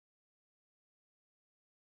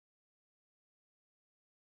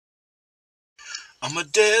I'm a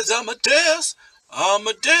dez, I'm a dez, I'm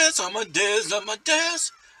a dez, I'm a dez, I'm a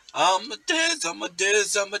dez, I'm a dez, I'm a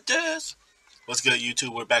dez, I'm a dez. What's good,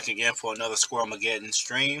 YouTube? We're back again for another Squirrelmageddon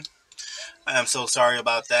stream. I am so sorry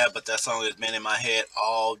about that, but that song has been in my head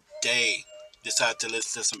all day. Decided to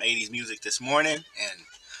listen to some 80s music this morning, and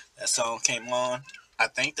that song came on. I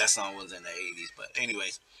think that song was in the 80s, but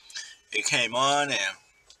anyways, it came on, and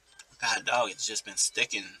God dog, it's just been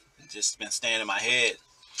sticking, it's just been staying in my head.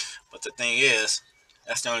 But the thing is,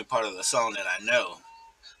 that's the only part of the song that I know.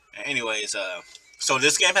 Anyways, so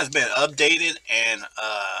this game has been updated, and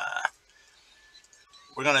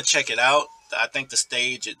we're gonna check it out. I think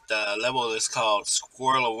the level is called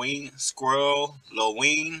Squirrelloweeen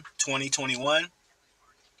 2021.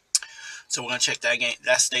 So we're gonna check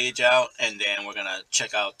that stage out, and then we're gonna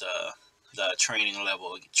check out the training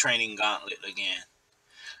gauntlet again.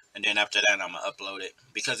 And then after that, I'm gonna upload it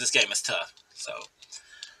because this game is tough. So,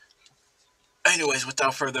 anyways,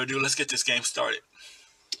 without further ado, let's get this game started.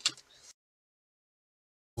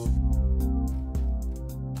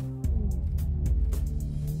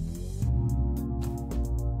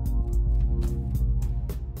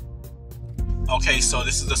 Okay, so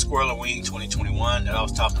this is the Squirrelloweeen 2021 that I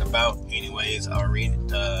was talking about. Anyways, I'll read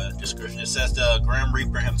the description. It says the Grim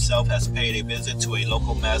Reaper himself has paid a visit to a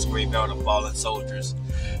local mass graveyard of fallen soldiers.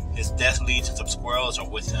 His death legions of squirrels are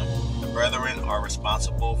with him. The brethren are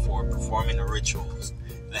responsible for performing the rituals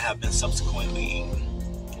that have been subsequently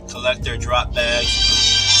eaten. Collect their drop bags.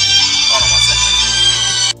 Hold on one second.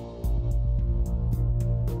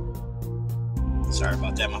 Sorry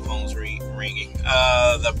about that, my phone's ringing.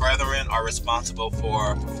 The brethren are responsible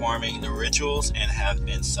for performing the rituals and have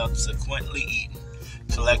been subsequently eaten.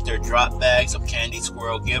 Collect their drop bags of candied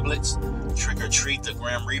squirrel giblets. Trick or treat the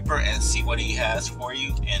Grim Reaper and see what he has for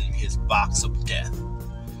you in his box of death.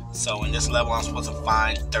 So in this level, I'm supposed to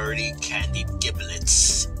find 30 candied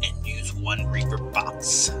giblets and use one Reaper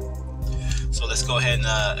box. So let's go ahead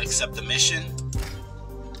and accept the mission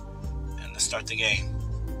and let's start the game.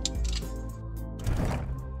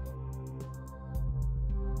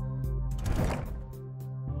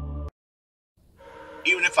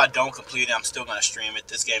 Even if I don't complete it, I'm still going to stream it.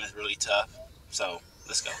 This game is really tough. So,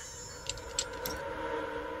 let's go.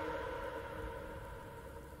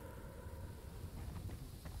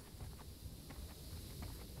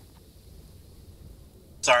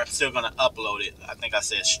 Sorry, I'm still going to upload it. I think I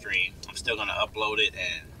said stream. I'm still going to upload it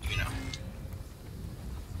and,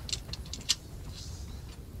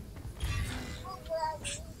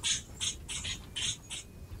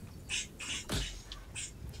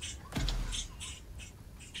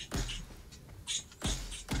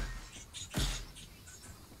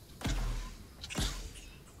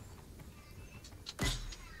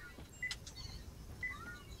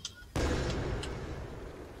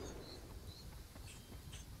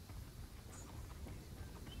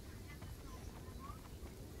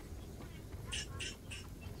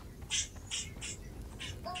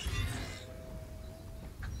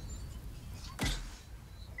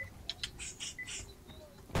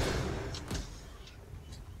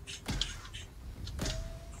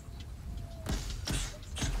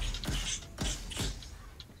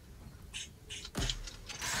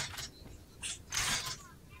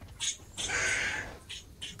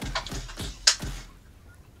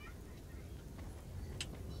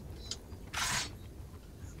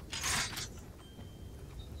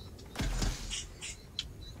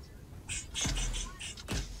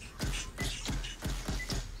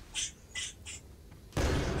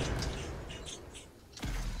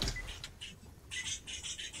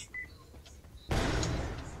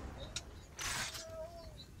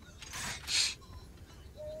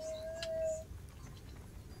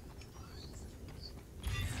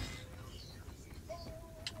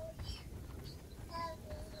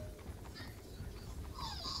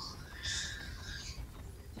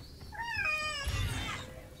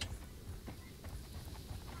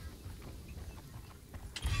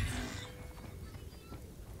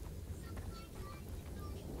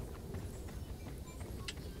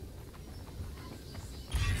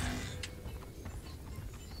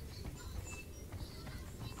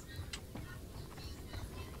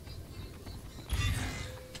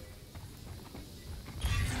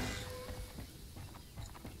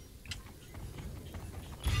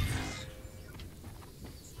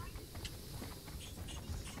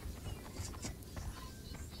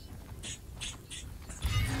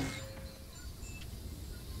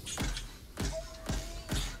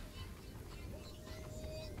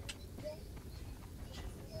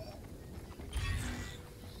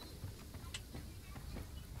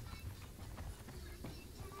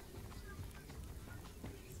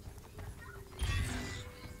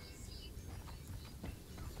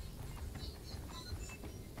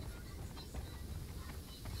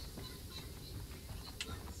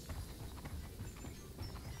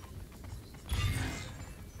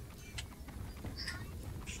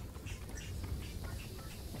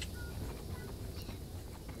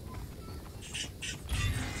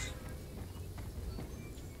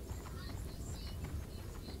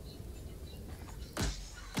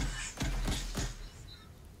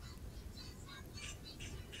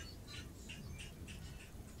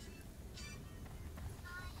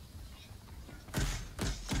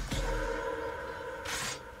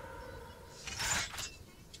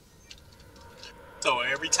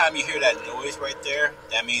 every time you hear that noise right there,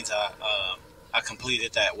 that means I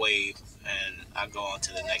completed that wave, and I go on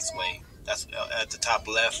to the next wave. That's at the top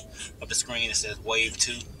left of the screen. It says wave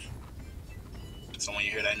 2. So when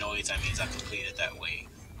you hear that noise, that means I completed that wave.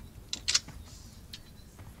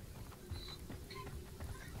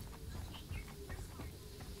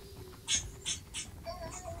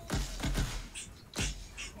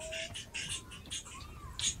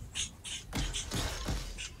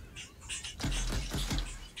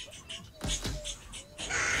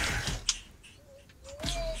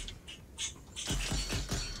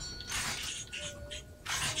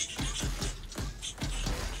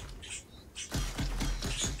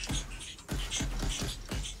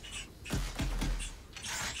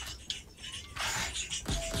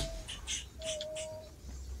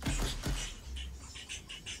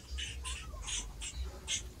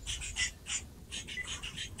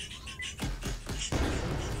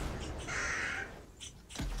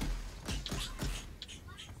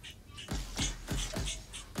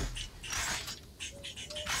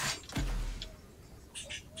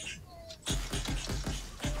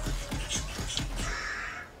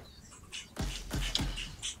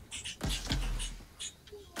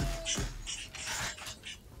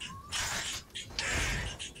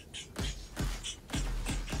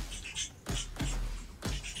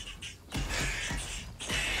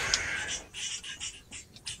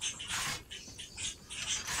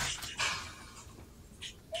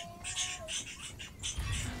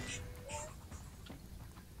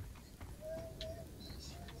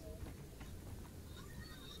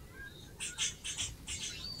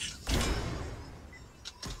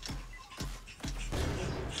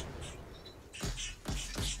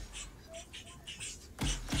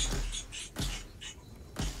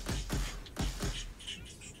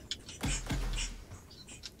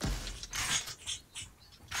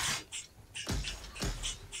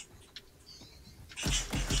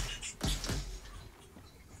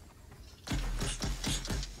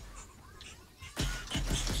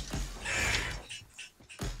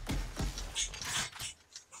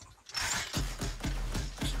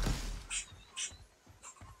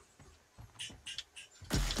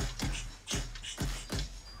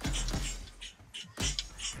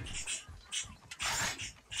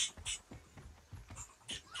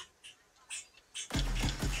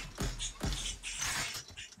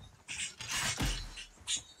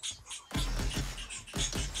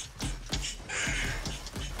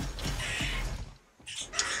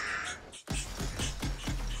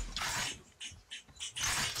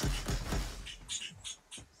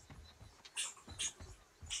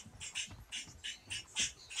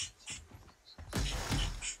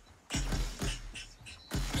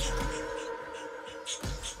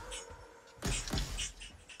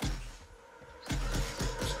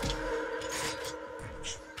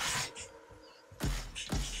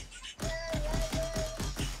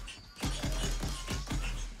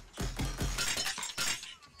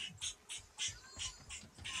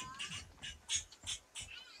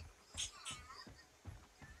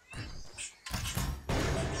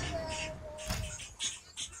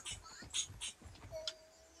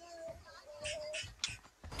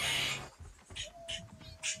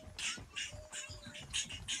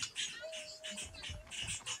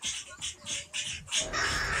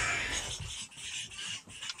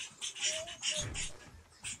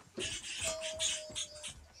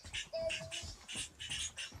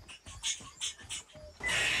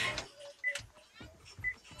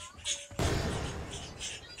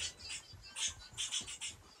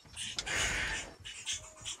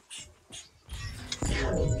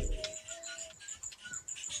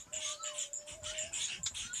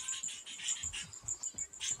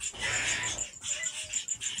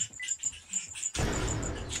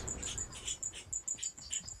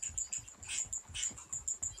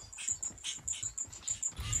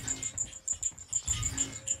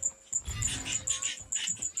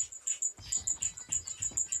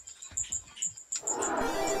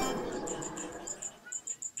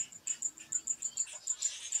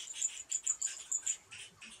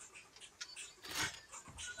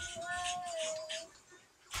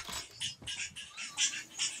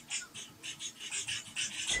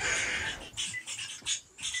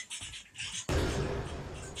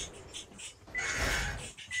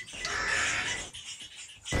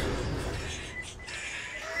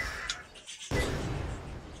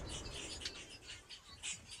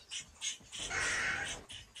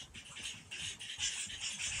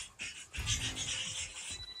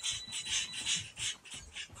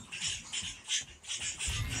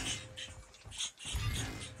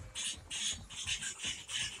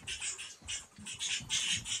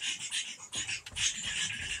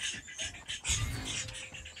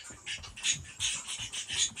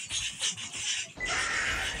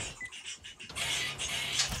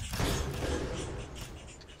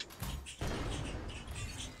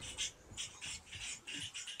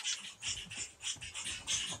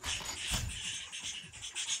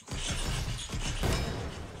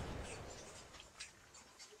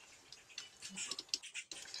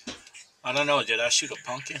 I don't know. Did I shoot a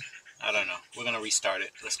pumpkin? I don't know. We're gonna restart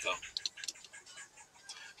it. Let's go.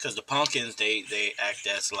 Because the pumpkins, they act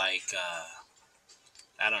as like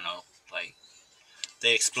I don't know, like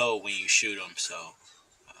they explode when you shoot them. So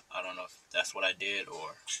I don't know if that's what I did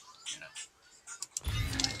or you know.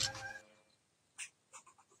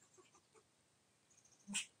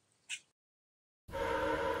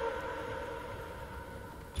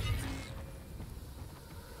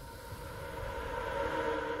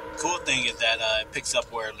 Cool thing is that it picks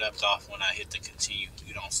up where it left off when I hit the continue.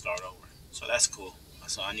 You don't start over. So that's cool.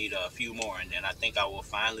 So I need a few more, and then I think I will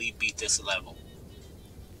finally beat this level.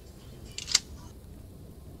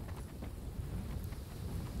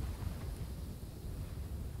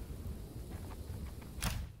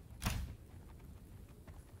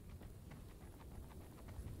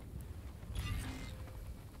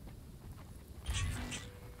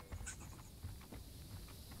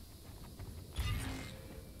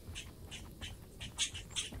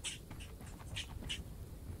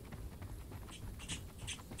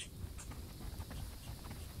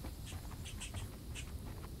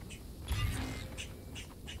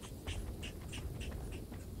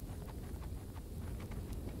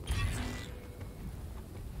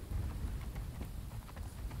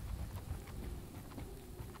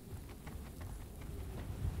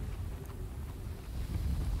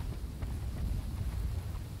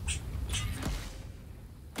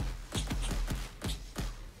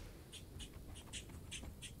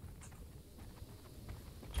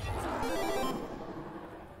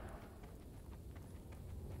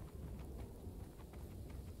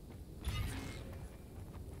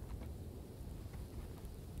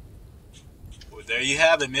 Well, there you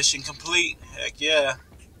have it. Mission complete. Heck yeah.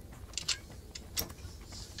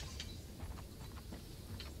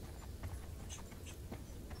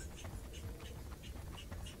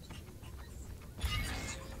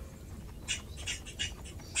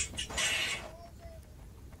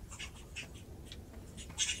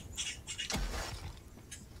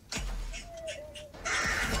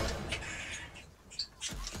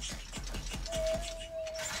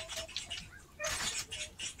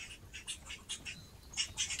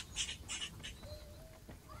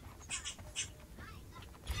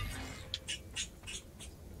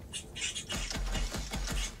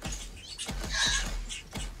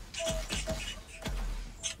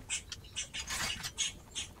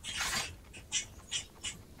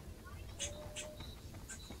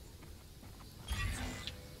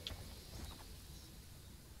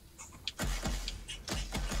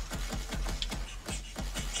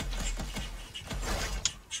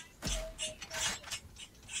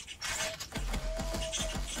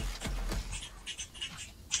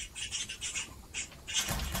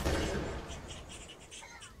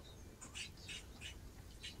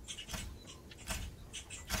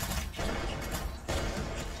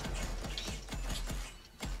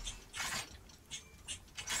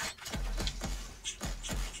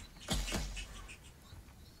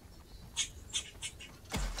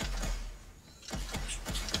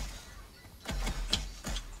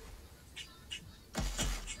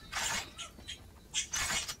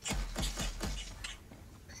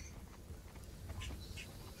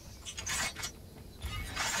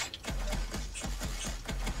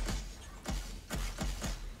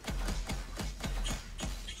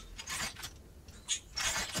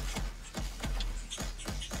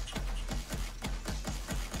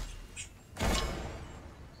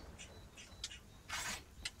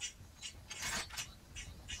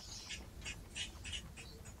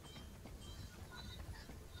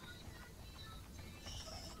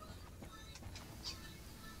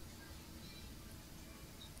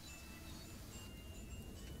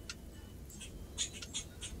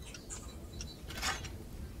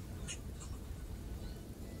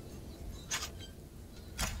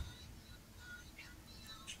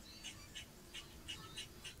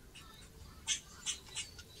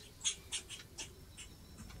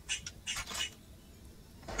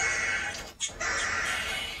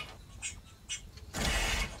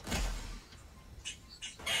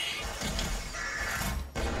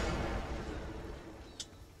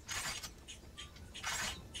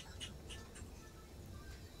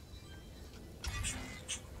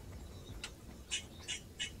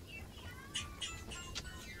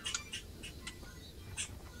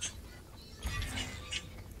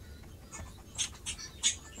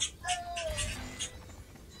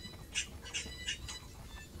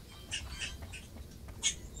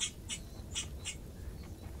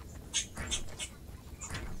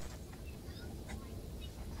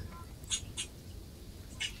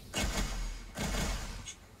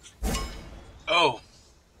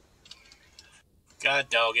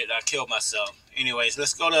 dog it. I killed myself. Anyways,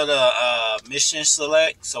 let's go to the mission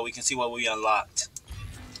select so we can see what we unlocked.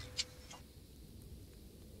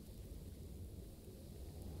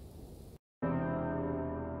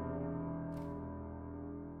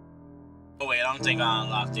 Oh wait, I don't think I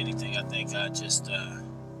unlocked anything. I think I just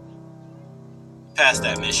passed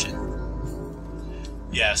that mission.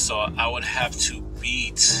 Yeah, so I would have to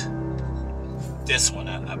beat this one,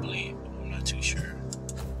 I believe. I'm not too sure.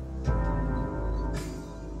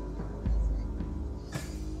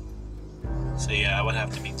 So yeah, I would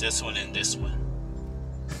have to beat this one and this one.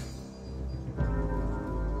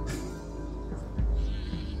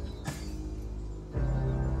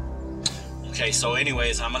 Okay, so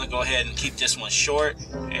anyways, I'm gonna go ahead and keep this one short,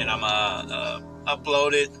 and I'm gonna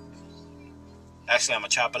upload it. Actually, I'm gonna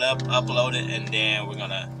chop it up, upload it, and then we're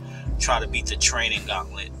gonna try to beat the training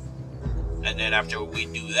gauntlet. And then after we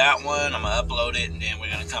do that one, I'm gonna upload it, and then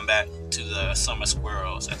we're gonna come back to the summer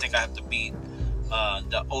squirrels. I think I have to beat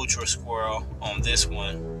the ultra squirrel on this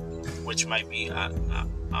one, which might be,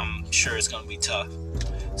 I'm sure it's gonna be tough.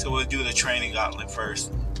 So we'll do the training gauntlet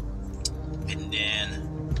first, and then,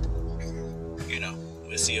 you know,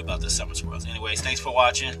 we'll see about the summer squirrels. Anyways, thanks for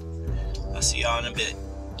watching. I'll see y'all in a bit.